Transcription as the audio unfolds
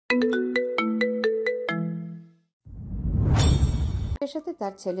সুখের সাথে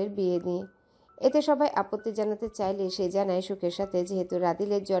তার ছেলের বিয়ে নিয়ে। এতে সবাই আপত্তি জানাতে চাইলে সে জানায় সুখের সাথে যেহেতু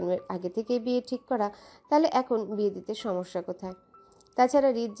রাদিলের জন্মের আগে থেকেই বিয়ে ঠিক করা, তাহলে এখন বিয়ে দিতে সমস্যা কোথায়? তাছাড়া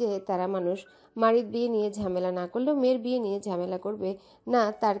রিত যে তারা মানুষ, মারিদ বিয়ে নিয়ে ঝামেলা না করলেও মেয়ের বিয়ে নিয়ে ঝামেলা করবে না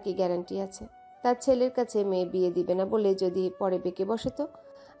তার কি গ্যারান্টি আছে? তার ছেলের কাছে মেয়ে বিয়ে দিবে না বলে যদি পরে বেঁকে বসে তো?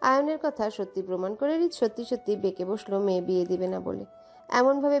 আয়নের কথা সত্যি প্রমাণ করে রিত সত্যি সত্যি বেঁকে বসলো মেয়ে বিয়ে দিবে না বলে।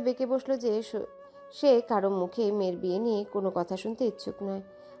 এমনভাবে বেঁকে বসলো যে সে কারো মুখে মেয়ের বিয়ে নিয়ে কোনো কথা শুনতে ইচ্ছুক নয়।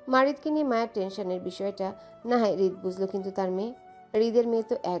 মারিদকে নিয়ে মায়ের টেনশনের বিষয়টা না হয় রিত বুঝলো, কিন্তু তার মেয়ে, হৃদের মেয়ে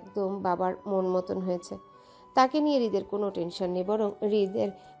তো একদম বাবার মন মতন হয়েছে। তাকে নিয়ে হৃদের কোনো টেনশন নেই, বরং হৃদের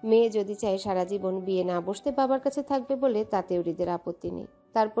মেয়ে যদি চায় সারা জীবন বিয়ে না বসতে বাবার কাছে থাকবে বলে তাতেও হৃদের আপত্তি নেই।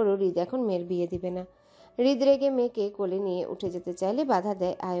 তারপরও হৃদ এখন মেয়ের বিয়ে দিবে না। হৃদ রেগে মেয়েকে কোলে নিয়ে উঠে যেতে চাইলে বাধা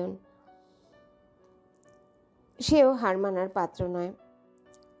দেয় আয়ন। সেও হার মানার পাত্র নয়।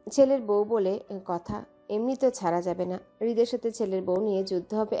 ছেলের বউ বলে কথা, এমনি তো ছাড়া যাবে না। হৃদের সাথে ছেলের বউ নিয়ে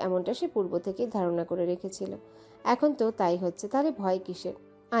যুদ্ধ হবে এমনটা সে পূর্ব থেকেই ধারণা করে রেখেছিল। এখন তো তাই হচ্ছে, তাহলে ভয় কিসের?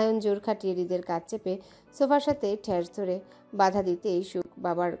 আয়ন জোর খাটিয়ে হৃদের কাজ চেপে সোফার সাথে ঠেস ধরে বাধা দিতেই সুখ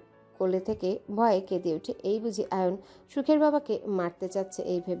বাবার কোলে থেকে ভয়ে কেঁদে ওঠে। এই বুঝি আয়ন সুখের বাবাকে মারতে চাচ্ছে,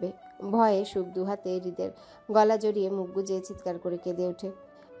 এই ভেবে ভয়ে সুখ দুহাতে হৃদের গলা জড়িয়ে মুখ গুজিয়ে চিৎকার করে কেঁদে ওঠে।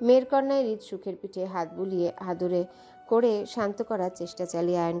 মেয়ের কন্যায় হৃদ সুখের পিঠে হাত বুলিয়ে আদুরে করে শান্ত করার চেষ্টা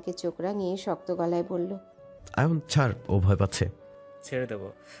চালিয়ে আয়নকে চোখ রাঙিয়ে শক্ত গলায় বলল, আয়ন ছাড়, ও ভয় পাচ্ছে। ছেড়ে দেবো,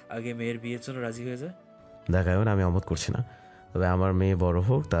 আগে মেয়ের বিয়ের জন্য রাজি হয়ে যায়। দেখ আয়ন, আমি অমত করছি না, তবে আমার মেয়ে বড়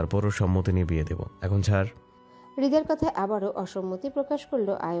হোক, তারপরও সম্মতি নিয়ে বিয়ে দেবো। এখন ছাড়। হৃদের কথায় আবারও অসম্মতি প্রকাশ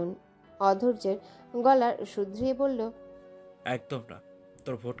করলো আয়ন। অধৈর্যের গলার শুধরিয়ে বলল, একদম না,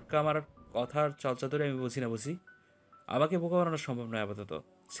 তোর ভোটকা আমার কথার চলচাতুরে আমি বুঝি না বুঝি। আমাকে বোকা বানানো সম্ভব নয় আপাতত।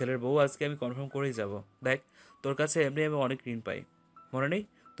 ছেলের বউ আজকে আমি কনফার্ম করেই যাব। দেখ, তোর কাছে এমনি আমি অনেক ঋণ পাই, মনে নেই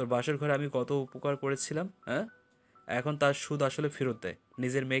তোর বাসর ঘরে আমি কত উপকার করেছিলাম? হ্যাঁ, এখন তার সুদ আসলে ফেরত দেয়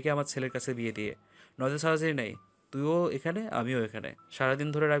নিজের মেয়েকে আমার ছেলের কাছে বিয়ে দিয়ে। নজর সারাসারি নেই, তুইও এখানে আমিও এখানে, সারাদিন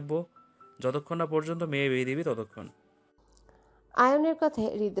ধরে রাখবো, যতক্ষণ না পর্যন্ত মেয়ে বিয়ে দিবি ততক্ষণ। আয়নের কথায়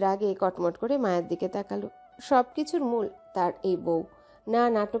হৃদ রাগে কটমট করে মায়ের দিকে তাকালো। সবকিছুর মূল তার এই বউ। না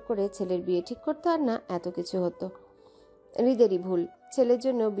নাটক করে ছেলের বিয়ে ঠিক করতো, আর না এত কিছু হতো। হৃদেরই ভুল, ছেলের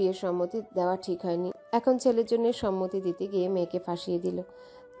জন্য বিয়ের সম্মতি দেওয়া ঠিক হয়নি। এখন ছেলের জন্য সম্মতি দিতে গিয়ে মেয়েকে ফাঁসিয়ে দিল।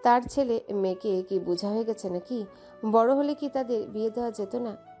 তার ছেলে মেয়েকে কি বোঝা হয়ে গেছে নাকি? বড় হলে কি তাদের বিয়ে দেওয়া যেত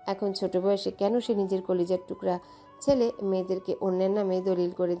না? এখন ছোট বয়সে কেন সে নিজের কলিজার টুকরা ছেলে মেয়েদেরকে অন্যের নামে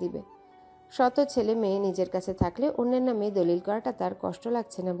দলিল করে দিবে? শত ছেলে মেয়ে নিজের কাছে থাকলে অন্যের নামে দলিল করাটা তার কষ্ট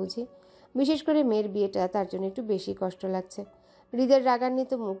লাগছে না বুঝি? বিশেষ করে মেয়ের বিয়েটা তার জন্য একটু বেশি কষ্ট লাগছে। হৃদের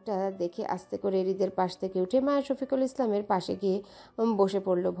রাগান্বিত মুখটা দেখে আস্তে করে হৃদের পাশ থেকে উঠে মায়া শফিকুল ইসলামের পাশে গিয়ে বসে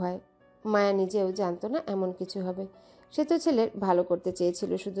পড়ল ভয়। মায়া নিজেও জানতো না এমন কিছু হবে। সে তো ছেলের ভালো করতে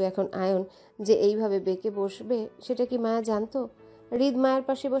চেয়েছিল, শুধু এখন আয়ন যে এইভাবে বেঁকে বসবে সেটা কি মায়া জানতো? হৃদ মায়ের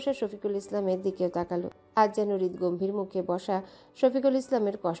পাশে বসা শফিকুল ইসলামের দিকেও তাকালো। আজ যেন হৃদ গম্ভীর মুখে বসা শফিকুল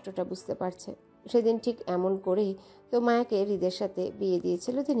ইসলামের কষ্টটা বুঝতে পারছে। সেদিন ঠিক এমন করেই তো মায়াকে হৃদের সাথে বিয়ে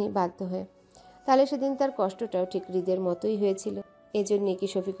দিয়েছিল তিনি বাধ্য হয়ে। তাহলে সেদিন তার কষ্টটাও ঠিক হৃদের মতোই হয়েছিল। এজন্যে কি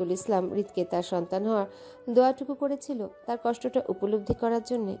শফিকুল ইসলাম হৃদকে তার সন্তান হওয়ার দোয়াটুকু করেছিল? তার কষ্টটা উপলব্ধি করার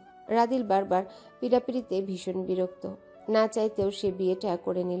জন্যে? রাদিল বারবার পীড়াপিড়িতে ভীষণ বিরক্ত। না চাইতেও সে বিয়েটা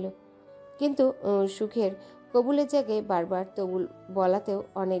করে নিল, কিন্তু সুখের কবুলের জায়গায় বারবার তবুল বলাতেও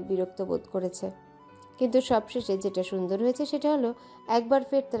অনেক বিরক্ত বোধ করেছে। কিন্তু সবশেষে যেটা সুন্দর হয়েছে সেটা হলো একবার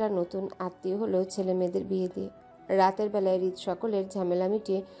ফের তারা নতুন আত্মীয় হলো ছেলে মেয়েদের বিয়ে দিয়ে। রাতের বেলায় হৃদ সকলের ঝামেলা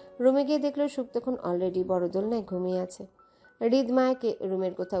মিটিয়ে রুমে গিয়ে দেখলো সুখ তখন অলরেডি বড় দোলনায় ঘুমিয়ে আছে। হৃদ মায়াকে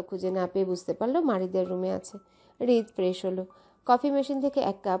রুমের কোথাও খুঁজে না পেয়ে বুঝতে পারলো মারিদের রুমে আছে। হৃদ ফ্রেশ হলো, কফি মেশিন থেকে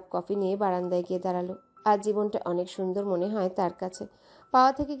এক কাপ কফি নিয়ে বারান্দায় গিয়ে দাঁড়ালো। আজ জীবনটা অনেক সুন্দর মনে হয় তার কাছে।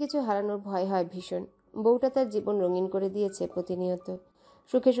 পাওয়া থেকে কিছু হারানোর ভয় হয় ভীষণ। বউটা তার জীবন রঙিন করে দিয়েছে প্রতিনিয়ত,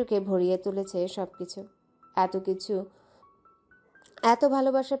 সুখে সুখে ভরিয়ে তুলেছে সবকিছু। এত কিছু, এত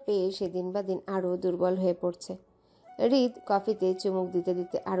ভালোবাসা পেয়ে সে দিন বা দিন আরও দুর্বল হয়ে পড়ছে। হৃদ কফিতে চুমুক দিতে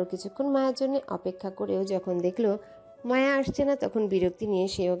দিতে আরও কিছুক্ষণ মায়ার জন্য অপেক্ষা করেও যখন দেখলো মায়া আসছে না, তখন বিরক্তি নিয়ে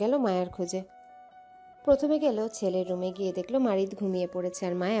সেও গেল মায়ার খোঁজে। প্রথমে গেল ছেলের রুমে, গিয়ে দেখলো মারিদ ঘুমিয়ে পড়েছে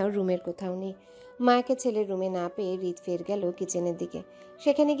আর মায়াও রুমের কোথাও নেই। মায়াকে ছেলের রুমে না পেয়ে হৃদ ফের গেল কিচেনের দিকে।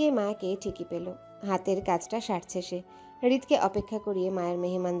 সেখানে গিয়ে মায়াকে ঠিকই পেল, হাতের কাজটা সারছে সে। হৃদকে অপেক্ষা করিয়ে মায়ের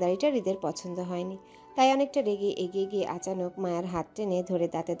মেহমানদারিটা হৃদের পছন্দ হয়নি, তাই অনেকটা রেগে এগিয়ে গিয়ে আচানক মায়ের হাত টেনে ধরে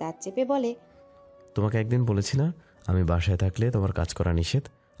দাঁতে দাঁত চেপে বলে, তোমাকে একদিন বলেছি না, আমি বাসায় থাকলে তোমার কাজ করা নিষেধ?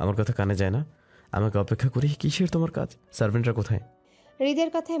 আমার কথা কানে যায় না? আমাকে অপেক্ষা করি, কিসের তোমার কাজ? সার্ভেন্টরা কোথায়? হৃদের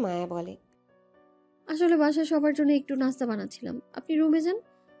কথায় মায়া বলে, আসলে বাসায় সবার জন্য একটু নাস্তা বানাচ্ছিলাম, আপনি রুমে যান,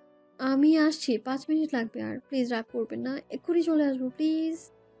 আমি আসছি, 5 মিনিট লাগবে। আর প্লিজ রাগ করবেন না, এক্ষুনি চলে আসবো প্লিজ।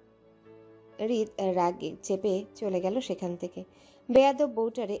 হৃদ রাগে চেপে চলে গেল সেখান থেকে। বেয়াদব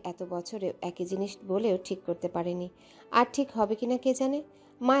বউটারে এত বছরেও একই জিনিস বলেও ঠিক করতে পারেনি, আর ঠিক হবে কিনা কে জানে।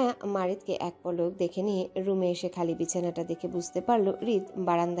 মায়া মারিদকে এক পলক দেখে নিয়ে রুমে এসে খালি বিছানাটা দেখে বুঝতে পারল হৃদ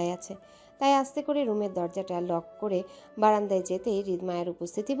বারান্দায় আছে। তাই আস্তে করে রুমের দরজাটা লক করে বারান্দায় যেতেই হৃদ মায়ের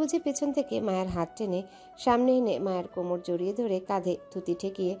উপস্থিতি বুঝে পেছন থেকে মায়ের হাত টেনে সামনে এনে মায়ের কোমর জড়িয়ে ধরে কাঁধে থুতি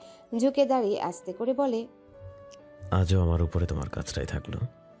ঠেকিয়ে ঝুঁকে দাঁড়িয়ে আস্তে করে বলে, আজও আমার উপরে তোমার কাজটাই থাকলো।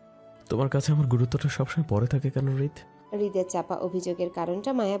 তোমার কাছে আমার গুরুত্বটা সবসময় পরে থাকে কেন হৃদ? হৃদের চাপা অভিযোগের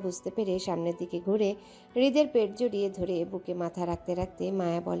কারণটা মায়া বুঝতে পেরে সামনের দিকে ঘুরে হৃদের পেট জড়িয়ে ধরে বুকে মাথা রাখতে রাখতে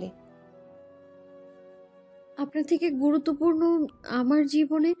মায়া বলে, আপনার থেকে গুরুত্বপূর্ণ আমার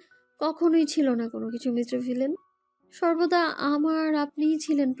জীবনে কখনোই ছিল না কোনো কিছু মিস্টার ভিলেন। সর্বদা আমার আপনিই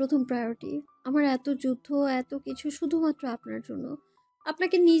ছিলেন প্রথম প্রায়োরিটি। আমার এত যুদ্ধ, এত কিছু শুধুমাত্র আপনার জন্য।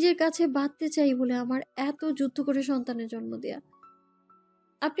 আপনাকে নিজের কাছে বাঁধতে চাই বলে আমার এত যুদ্ধ করে সন্তানের জন্ম দেয়া।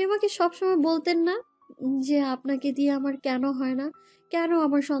 আপনি আমাকে সবসময় বলতেন না যে আপনাকে দিয়ে আমার কেন হয় না, কেন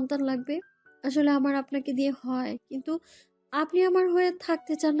আমার সন্তান লাগবে। আসলে আমার আপনাকে দিয়ে হয়, কিন্তু আপনি আমার হয়ে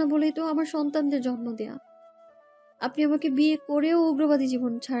থাকতে চান না বলেই তো আমার সন্তানদের জন্ম দেয়া। আপনি আমাকে বিয়ে করেও উগ্রবাদী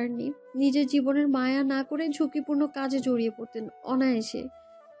জীবন ছাড়েননি। নিজের জীবনের মায়া না করে ঝুঁকিপূর্ণ কাজে জড়িয়ে পড়তেন অনায়াসে।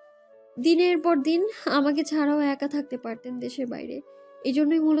 দিনের পর দিন আমাকে ছাড়াও একা থাকতে পারতেন দেশের বাইরে। এই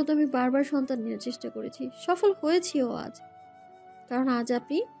জন্যই মূলত আমি বারবার সন্তান নেওয়ার চেষ্টা করেছি, সফল হয়েছিও আজ। কারণ আজ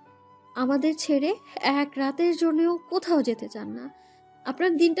আপনি আমাদের ছেড়ে এক রাতের জন্যও কোথাও যেতে চান না।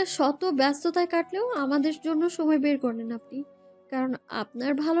 আপনার দিনটা শত ব্যস্ততায় কাটলেও আমাদের জন্য সময় বের করেন আপনি। কারণ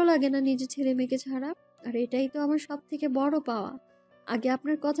আপনার ভালো লাগে না নিজের ছেলে মেয়েকে ছাড়া। আর এটাই তো আমার সব থেকে বড় পাওয়া। আগে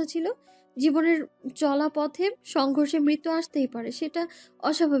আপনার কথা ছিল জীবনের চলা পথে সংঘর্ষে মৃত্যু আসতেই পারে, সেটা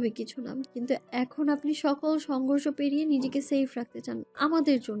অস্বাভাবিক কিছু না। কিন্তু এখন আপনি সকল সংঘর্ষ পেরিয়ে নিজেকে সেফ রাখতে চান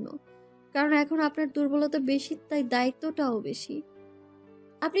আমাদের জন্য। কারণ এখন আপনার দুর্বলতা বেশি, তাই দায়িত্বটাও বেশি।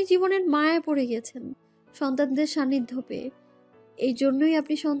 আপনি জীবনের মায়ায় পড়ে গেছেন সন্তানদের সান্নিধ্য পেয়ে। এই জন্যই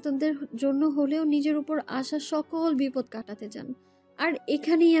আপনি সন্তানদের জন্য হলেও নিজের উপর আসা সকল বিপদ কাটাতে চান। আর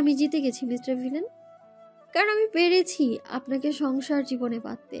এখানেই আমি জিতে গেছি মিস্টার ভিলেন। কারণ আমি পেরেছি আপনাকে সংসার জীবনে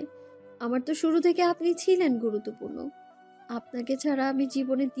বাঁধতে। আমার তো শুরু থেকে আপনি ছিলেন গুরুত্বপূর্ণ। আপনাকে ছাড়া আমি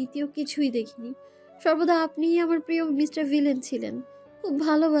জীবনে দ্বিতীয় কিছুই দেখিনি। সর্বদা আপনিই আমার প্রিয় মিস্টার ভিলেন ছিলেন। খুব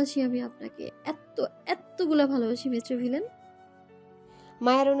ভালোবাসি আমি আপনাকে, এতগুলা ভালোবাসি মিস্টার ভিলেন।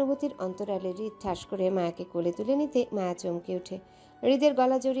 মায়ের অনুভূতির অন্তরালে হৃদ ঠাস করে মায়াকে কোলে তুলে নিতে মায়া চমকে ওঠে। হৃদের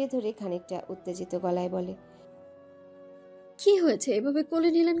গলা জড়িয়ে ধরে খানিকটা উত্তেজিত গলায় বলে, কি হয়েছে, এভাবে কোলে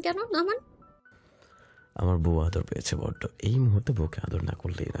নিলেন কেন? নামান। আমার বউ আদর পেয়েছে বড্ড। এই মুহূর্তে বউকে আদর না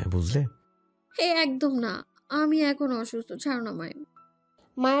করলেই নয়, বুঝলে? হে একদম না, আমি এখন অসুস্থ, ছাড়ো না মায়।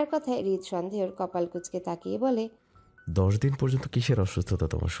 মায়ের কথায় হৃদ সন্দেহের কপাল কুঁচকে তাকিয়ে বলে, 10 দিন পর্যন্ত কিসের অসুস্থতা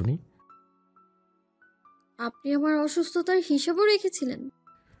তোমার শুনি? আপনি আমার অসুস্থতার হিসাবও রেখেছিলেন।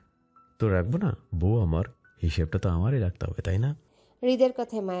 তো রাখবো না? বউ আমার, হিসেবটা তো আমারই রাখতে হবে, তাই না? হৃদের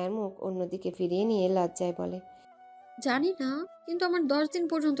কথায় মায়ের মুখ অন্যদিকে ফিরিয়ে নিয়ে লজ্জায় বলে, জানি না, কিন্তু আমার 10 দিন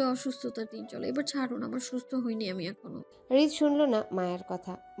পর্যন্ত অসুস্থতার দিন চলে। এবার ছাড়ুন, আমার সুস্থ হইনি আমি এখনো। হৃদ শুনল না মায়ের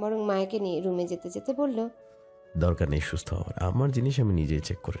কথা, বরং মায়াকে নিয়ে রুমে যেতে যেতে বলল, দরকার নেই সুস্থ হওয়ার। আমার জিনিস আমি নিজেই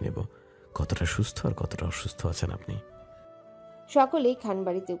চেক করে নেব কতটা সুস্থ আর কতটা অসুস্থ আছেন আপনি। সকলেই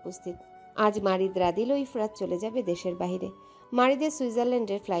খানবাড়িতে উপস্থিত। আজ মারিদ, রাদিল ও ইফরাত চলে যাবে দেশের বাইরে। মারিদের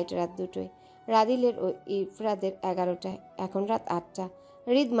সুইজারল্যান্ডের ফ্লাইট রাত 2টোয়, রাদিলের ও ইফরাদের 11টায়। এখন রাত 8টা।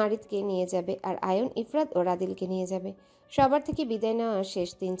 হৃদ মারিদকে নিয়ে যাবে, আর আয়ন ইফরাত ও রাদিলকে নিয়ে যাবে। সবার থেকে বিদায় নেওয়া শেষ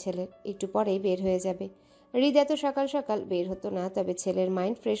 3 ছেলের একটু পরেই বের হয়ে যাবে। হৃদ এত সকাল সকাল বের হতো না, তবে ছেলের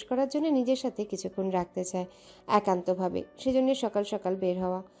মাইন্ড ফ্রেশ করার জন্য নিজের সাথে কিছুক্ষণ রাখতে চায় একান্তভাবে। সেজন্য সকাল সকাল বের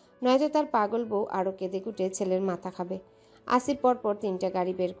হওয়া, নয়তো তার পাগল বউ আরও কেঁদে কুটে ছেলের মাথা খাবে। আসিফ পরপর 3টা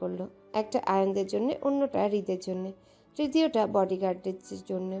গাড়ি বের করলো, একটা আয়নদের জন্য, অন্যটা হৃদের জন্য, তৃতীয়টা বডিগার্ডদের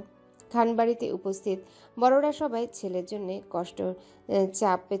জন্য। খানবাড়িতে উপস্থিত বড়রা সবাই ছেলের জন্য কষ্ট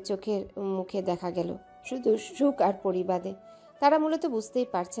চাপের চোখের মুখে দেখা গেল, শুধু সুখ আর পরিবাদে। তারা মূলত বুঝতেই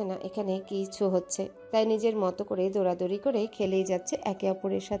পারছে না এখানে কিছু হচ্ছে, তাই নিজের মতো করে দৌড়াদৌড়ি করে খেলেই যাচ্ছে একে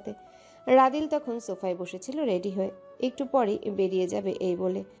অপরের সাথে। রাদিল তখন সোফায় বসেছিল রেডি হয়ে, একটু পরেই বেরিয়ে যাবে এই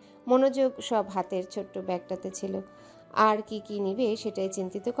বলে। মনোযোগ সব হাতের ছোট্ট ব্যাগটাতে ছিল, আর কি কি নিবে সেটাই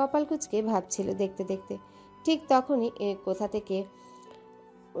চিন্তিত কপাল কুঁচকে ভাবছিল দেখতে দেখতে। ঠিক তখনই কোথা থেকে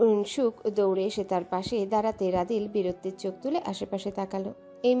সুখ দৌড়ে এসে তার পাশে দাঁড়াতে রাদিল বিরক্তির চোখ তুলে আশেপাশে তাকালো।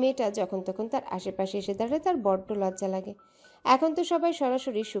 এই মেয়েটা যখন তখন তার আশেপাশে এসে দাঁড়ালে তার বড্ড লজ্জা লাগে। এখন তো সবাই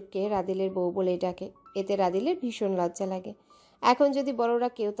সরাসরি সুখকে রাদিলের বউ বলেই ডাকে, এতে রাদিলের ভীষণ লজ্জা লাগে। এখন যদি বড়রা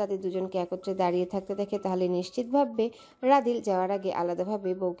কেউ তাদের দুজনকে একত্রে দাঁড়িয়ে থাকতে দেখে, তাহলে নিশ্চিত ভাববে রাদিল যাওয়ার আগে আলাদাভাবে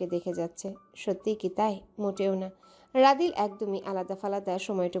বউকে দেখে যাচ্ছে। সত্যিই কি তাই? মোটেও না। রাদিল একদমই আলাদা ফালাদা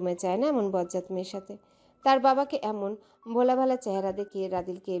সময় টময় চায় না এমন বজ্জাত মেয়ের সাথে। তার বাবাকে এমন ভোলাভালা চেহারা দেখিয়ে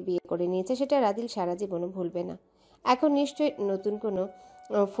রাদিলকে বিয়ে করে নিয়েছে, সেটা রাদিল সারা জীবনও ভুলবে না। এখন নিশ্চয়ই নতুন কোনো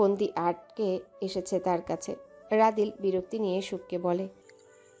ফন্দি আটকে এসেছে তার কাছে। রাদিল বিরক্তি নিয়ে সুখকে বলে,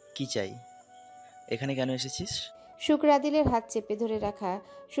 কি চাই? এখানে কেন এসেছিস? সুখ রাদিলের হাত চেপে ধরে রাখা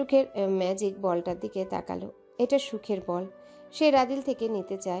সুখের ম্যাজিক বলটার দিকে তাকালো। এটা সুখের বল, সে রাদিল থেকে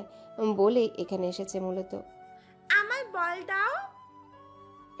নিতে চায় বলেই এখানে এসেছে মূলত। আমার বল দাও।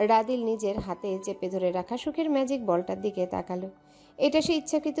 রাদিল নিজের হাতে চেপে ধরে রাখা সুখের ম্যাজিক বলটার দিকে তাকালো। এটা সে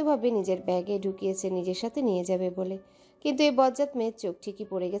ইচ্ছাকৃতভাবে নিজের ব্যাগে ঢুকিয়েছে নিজের সাথে নিয়ে যাবে বলে, কিন্তু এই বজ্জাত মেয়ের চোখ ঠিকই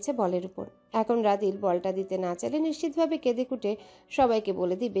পড়ে গেছে বলের উপর। এখন রাদিল বলটা দিতে না চাইলে নিশ্চিতভাবে কেঁদে কুটে সবাইকে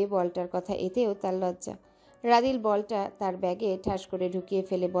বলে দিবে বলটার কথা, এতেও তার লজ্জা। রাদিল বলটা তার ব্যাগে ঠাস করে ঢুকিয়ে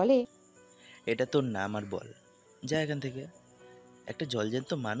ফেলে বলে, এটা তোর না, আমার বল। যা এখান থেকে। একটা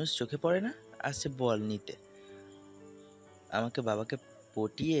জলজ্যান্ত মানুষ চোখে পড়ে না, আসছে বল নিতে। আমাকে বাবাকে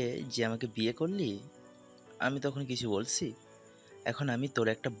পটিয়ে যে আমাকে বিয়ে করলি, আমি তখন কিছু বলছি? এখন আমি তোর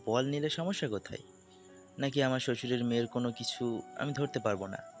একটা বল নিলে সমস্যা কোথায়? নাকি আমার শ্বশুরের মেয়ের কোনো কিছু আমি ধরতে পারবো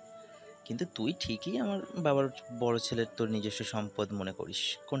না? কিন্তু তুই ঠিকই আমার বাবার বড় ছেলের তোর নিজস্ব সম্পদ মনে করিস।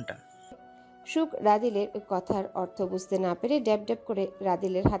 কোনটা? সুখ রাদিলের কথার অর্থ বুঝতে না পেরে ড্যাব ড্যাব করে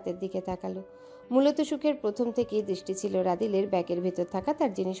রাদিলের হাতের দিকে তাকালো। মূলত সুখের প্রথম থেকেই দৃষ্টি ছিল রাদিলের ব্যাগের ভেতর থাকা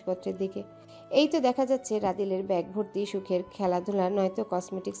তার জিনিসপত্রের দিকে। এই তো দেখা যাচ্ছে রাদিলের ব্যাগ ভর্তি সুখের খেলাধুলা নয়তো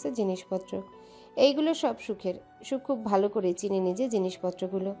কসমেটিক্সের জিনিসপত্র। এইগুলো সব সুখের। সুখ খুব ভালো করে চিনে নিজে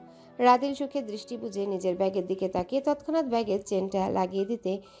জিনিসপত্রগুলো। রাদিল সুখের দৃষ্টি বুঝে নিজের ব্যাগের দিকে তাকিয়ে তৎক্ষণাৎ ব্যাগের চেনটা লাগিয়ে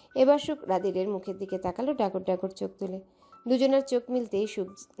দিতে এবার সুখ রাদিলের মুখের দিকে তাকালো ডাগর ডাগর চোখ তুলে। দুজনের চোখ মিলতেই সুখ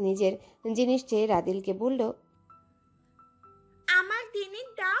নিজের জিনিস চেয়ে রাদিলকে বলল, আমার দিনের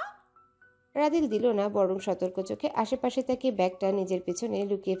দাও। রাদিল দিল না, বরং সতর্ক চোখে আশেপাশে তাকিয়ে ব্যাগটা নিজের পেছনে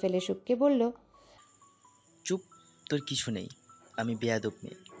লুকিয়ে ফেলে সুখকে বলল, চুপ, তোর কিছু নেই। আমি বেয়াদব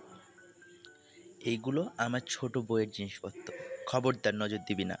মেয়ে। এইগুলো আমার ছোট বইয়ের জিনিসপত্র। খবরদার নজর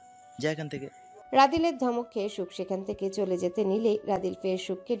দিবি না। যা এখান থেকে। রাদিলের ধমক খেয়ে সুখ সেখান থেকে চলে যেতে নিলেই রাদিল ফের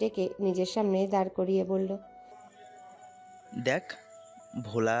সুখকে ডেকে নিজের সামনে দাঁড় করিয়ে বলল, দেখ,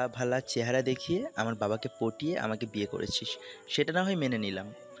 ভোলা ভালা চেহারা দেখিয়ে আমার বাবাকে পটিয়ে আমাকে বিয়ে করেছিস, সেটা না হয় মেনে নিলাম।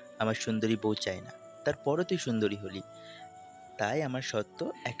 আমার সুন্দরী বউ চাই না, তারপরও তুই সুন্দরী হলি। তাই আমার শর্ত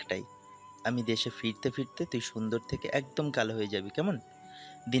একটাই, আমি দেশে ফিরতে ফিরতে তুই সুন্দর থেকে একদম কালো হয়ে যাবি। কেমন?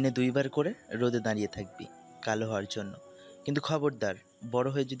 দিনে 2 বার করে রোদে দাঁড়িয়ে থাকবি কালো হওয়ার জন্য। কিন্তু খবরদার, বড়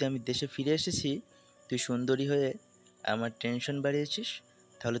হয়ে যদি আমি দেশে ফিরে এসেছি তুই সুন্দরী হয়ে আমার টেনশন বাড়িয়েছিস,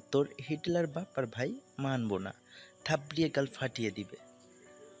 তাহলে তোর হিটলার বাপ আর ভাই মানবো না। থাবড়িয়ে গাল ফাটিয়ে দিবে,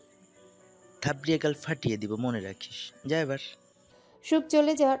 থাবড়িয়ে গাল ফাটিয়ে দিব, মনে রাখিস। যা এবার। সুখ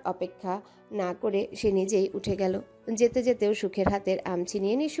চলে যাওয়ার অপেক্ষা না করে সে নিজেই উঠে গেল। যেতে যেতেও সুখের হাতের আম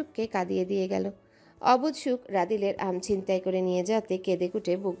ছিনিয়ে নিয়ে সুখকে কাঁদিয়ে দিয়ে গেল। অবুঝ সুখ রাদিলের আম ছিনতাই করে নিয়ে যাতে কেঁদে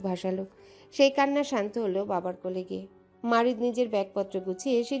কুটে বুক ভাসালো। সেই কান্না শান্ত হলো বাবার কোলে গিয়ে। মারিদ নিজের ব্যাগপত্র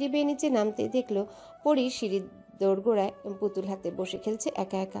গুছিয়ে সিঁড়ি বেয়ে নিচে নামতে দেখলো পরি সিঁড়ির দোরগোড়ায় পুতুল হাতে বসে খেলছে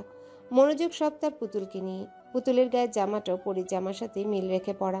একা একা। মনোযোগ সব তার পুতুলকে নিয়ে। পুতুলের গায়ের জামাটাও পরির জামার সাথে মিল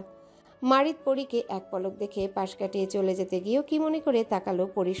রেখে পরা। মারিদ পরীকে এক পলক দেখে পাশ কাটিয়ে চলে যেতে গিয়েও কি মনে করে তাকালো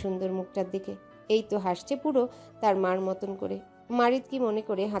পরী সুন্দর মুখটার দিকে। এই তো হাসছে পুরো তার মার মতন করে। মারিদ কি মনে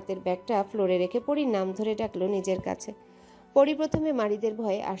করে হাতের ব্যাগটা ফ্লোরে রেখে পরীর নাম ধরে ডাকলো নিজের কাছে। পরী প্রথমে মারিদের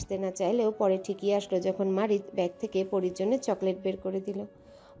ভয়ে আসতে না চাইলেও পরে ঠিকই আসলো যখন মারিদ ব্যাগ থেকে পরীর জন্য চকলেট বের করে দিল।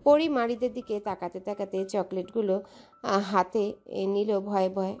 পরী মারিদের দিকে তাকাতে তাকাতে চকলেটগুলো হাতে নিল ভয়ে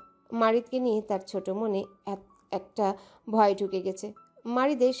ভয়ে। মারিদকে নিয়ে তার ছোট মনে একটা ভয় ঢুকে গেছে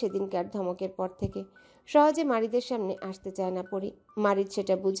মারিদের সেদিনকার ধমকের পর থেকে। সহজে মারিদের সামনে আসতে চায় না পরী। মারিদ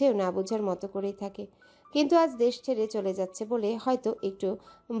সেটা বুঝেও না বোঝার মতো করেই থাকে, কিন্তু আজ দেশ ছেড়ে চলে যাচ্ছে বলে হয়তো একটু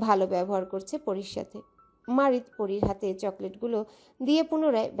ভালো ব্যবহার করছে পরীর সাথে। মারিদ পরীর হাতে চকলেটগুলো দিয়ে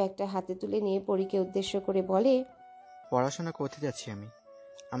পুনরায় ব্যাগটা হাতে তুলে নিয়ে পরীকে উদ্দেশ্য করে বলে, পড়াশোনা করতে যাচ্ছি আমি,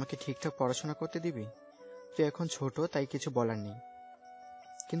 আমাকে ঠিকঠাক পড়াশোনা করতে দিবি? তুই এখন ছোট তাই কিছু বলার নেই,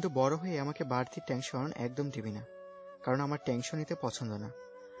 কিন্তু বড় হয়ে আমাকে বাড়তি টেনশন একদম দিবি না, কারণ আমার টেনশন নিতে পছন্দ না।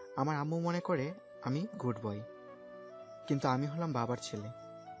 আমার আম্মু মনে করে আমি গুড বয়, কিন্তু আমি হলাম বাবার ছেলে।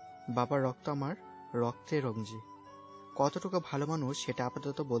 বাবার রক্ত আমার রক্তে রঞ্জি। কতটুকু ভালো মানুষ সেটা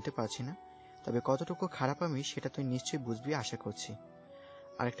আপাতত বলতে পারছি না, তবে কতটুকু খারাপ আমি সেটা তুই নিশ্চয়ই বুঝবি আশা করছি।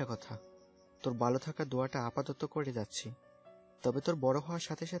 আরেকটা কথা, তোর ভালো থাকার দোয়াটা আপাতত করে যাচ্ছি, তবে তোর বড় হওয়ার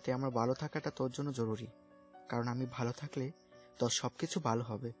সাথে সাথে আমার ভালো থাকাটা তোর জন্য জরুরি, কারণ আমি ভালো থাকলে তোর সবকিছু ভালো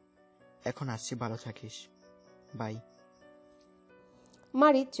হবে। এখন আসছি, ভালো থাকিস, বাই।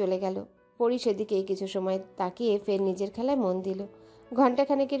 মারিদ চলে গেল। পরী সেদিকে কিছু সময় তাকিয়ে ফের নিজের খেলায় মন দিল।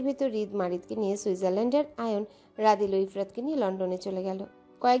 ঘণ্টাখানেকের ভিতর রিদ মারিদকে নিয়ে সুইজারল্যান্ডের আয়ন, রাদিল ও ইফরাতকে নিয়ে লন্ডনে চলে গেল।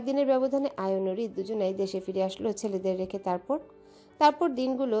 কয়েকদিনের ব্যবধানে আয়ন ও রিদ দুজনাই দেশে ফিরে আসলো ছেলেদের রেখে। তারপর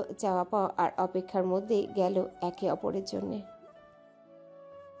দিনগুলো চাওয়া পাওয়া আর অপেক্ষার মধ্যেই গেল একে অপরের জন্যে।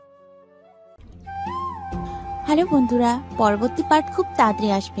 হ্যালো বন্ধুরা, পরবর্তী পার্ট খুব তাড়াতাড়ি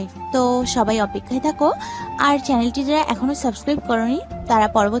আসবে, তো সবাই অপেক্ষায় থাকো। আর চ্যানেলটি যারা এখনো সাবস্ক্রাইব করনি তারা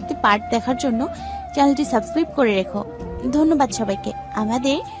পরবর্তী পার্ট দেখার জন্য চ্যানেলটি সাবস্ক্রাইব করে রেখো। ধন্যবাদ সবাইকে,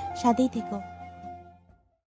 আমাদের সাথেই থেকো।